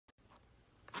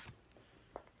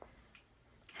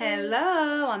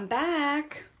Hello, I'm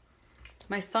back.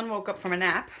 My son woke up from a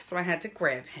nap, so I had to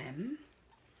grab him.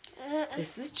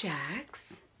 This is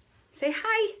Jax. Say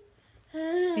hi.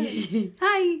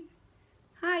 Hi.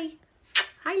 Hi.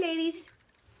 Hi, ladies.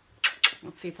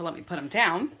 Let's see if he'll let me put him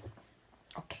down.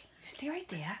 Okay, you stay right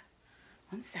there.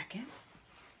 1 second.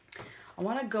 I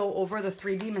want to go over the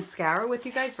 3D mascara with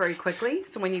you guys very quickly.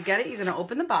 So when you get it, you're going to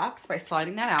open the box by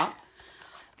sliding that out.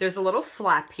 There's a little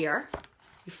flap here.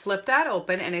 You flip that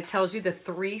open and it tells you the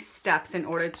 3 steps in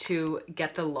order to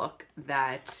get the look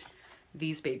that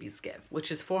these babies give,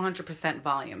 which is 400%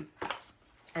 volume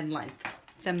and length.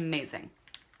 It's amazing.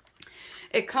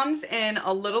 It comes in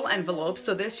a little envelope,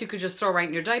 so this you could just throw right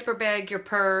in your diaper bag, your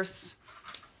purse.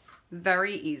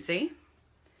 Very easy.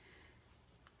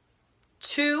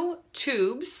 2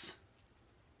 tubes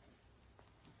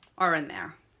are in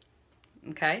there,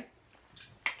 okay?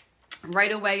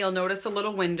 Right away, you'll notice a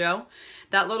little window.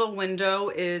 That little window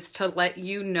is to let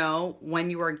you know when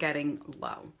you are getting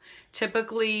low.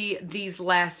 Typically, these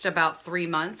last about 3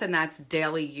 months, and that's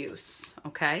daily use,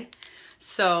 okay?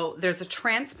 So there's a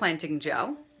transplanting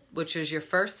gel, which is your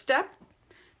first step.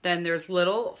 Then there's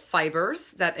little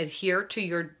fibers that adhere to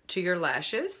your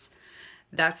lashes.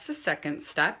 That's the second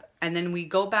step. And then we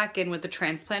go back in with the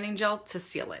transplanting gel to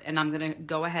seal it. And I'm gonna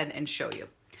go ahead and show you.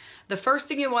 The first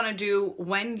thing you wanna do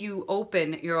when you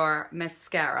open your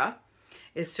mascara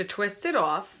is to twist it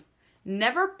off.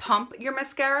 Never pump your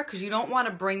mascara because you don't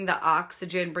wanna bring the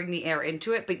oxygen, bring the air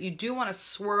into it, but you do wanna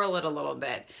swirl it a little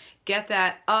bit. Get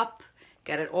that up,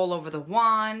 get it all over the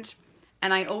wand.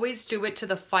 And I always do it to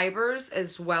the fibers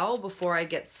as well before I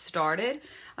get started.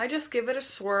 I just give it a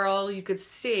swirl. You could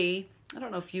see, I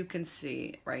don't know if you can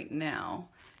see right now,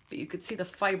 but you could see the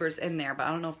fibers in there, but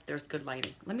I don't know if there's good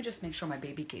lighting. Let me just make sure my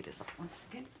baby gate is up. 1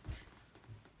 second.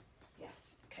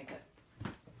 Yes, okay,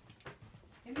 good.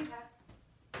 Give me that.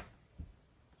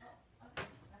 Oh, okay,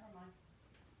 never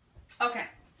mind. Okay,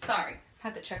 sorry.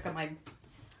 Had to check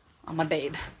on my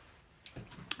babe.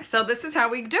 So this is how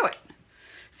we do it.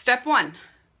 Step 1,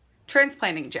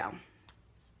 transplanting gel.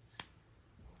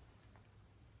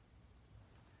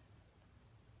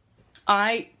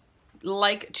 I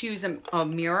like to use a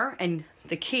mirror, and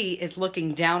the key is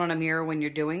looking down on a mirror when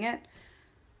you're doing it.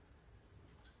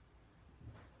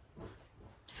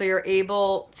 So you're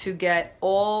able to get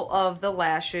all of the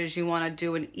lashes. You want to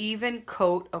do an even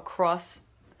coat across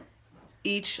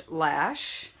each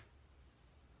lash.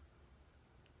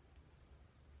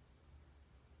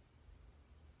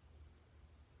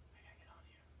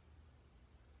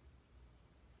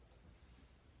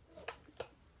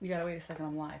 You gotta wait a second,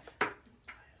 I'm live.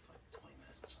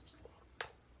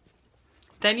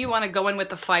 Then you want to go in with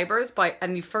the fibers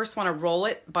and you first want to roll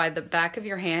it by the back of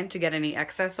your hand to get any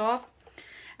excess off,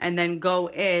 and then go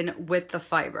in with the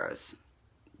fibers.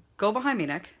 Go behind me,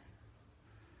 Nick.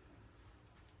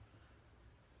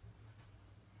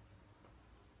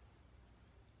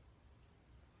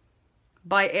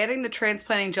 By adding the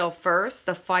transplanting gel first,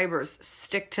 the fibers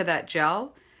stick to that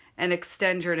gel and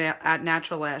extend your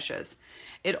natural lashes.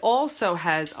 It also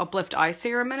has Uplift Eye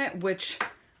Serum in it, which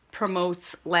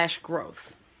promotes lash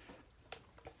growth.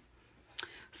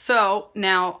 So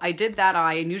now I did that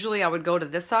eye, and usually I would go to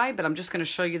this eye, but I'm just going to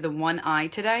show you the one eye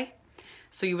today.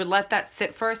 So you would let that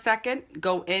sit for a second,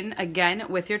 go in again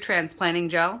with your transplanting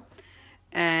gel,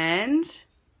 and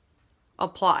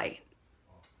apply.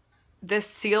 This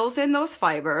seals in those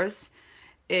fibers.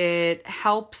 It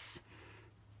helps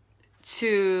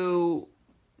to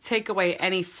take away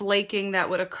any flaking that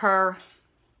would occur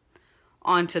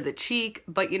onto the cheek,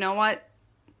 but you know what?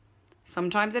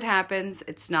 Sometimes it happens.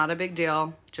 It's not a big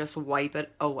deal. Just wipe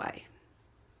it away.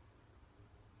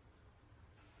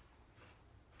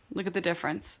 Look at the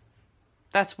difference.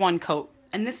 That's 1 coat.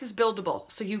 And this is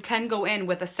buildable, so you can go in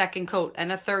with a 2nd coat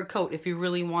and a 3rd coat if you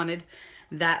really wanted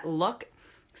that look.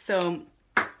 So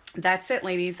that's it,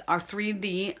 ladies. Our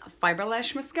 3D Fiber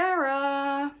Lash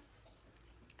Mascara.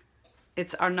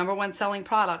 It's our #1 selling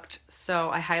product, so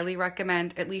I highly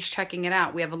recommend at least checking it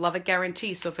out. We have a love it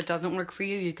guarantee, so if it doesn't work for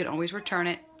you, you can always return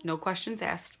it. No questions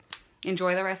asked.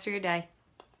 Enjoy the rest of your day.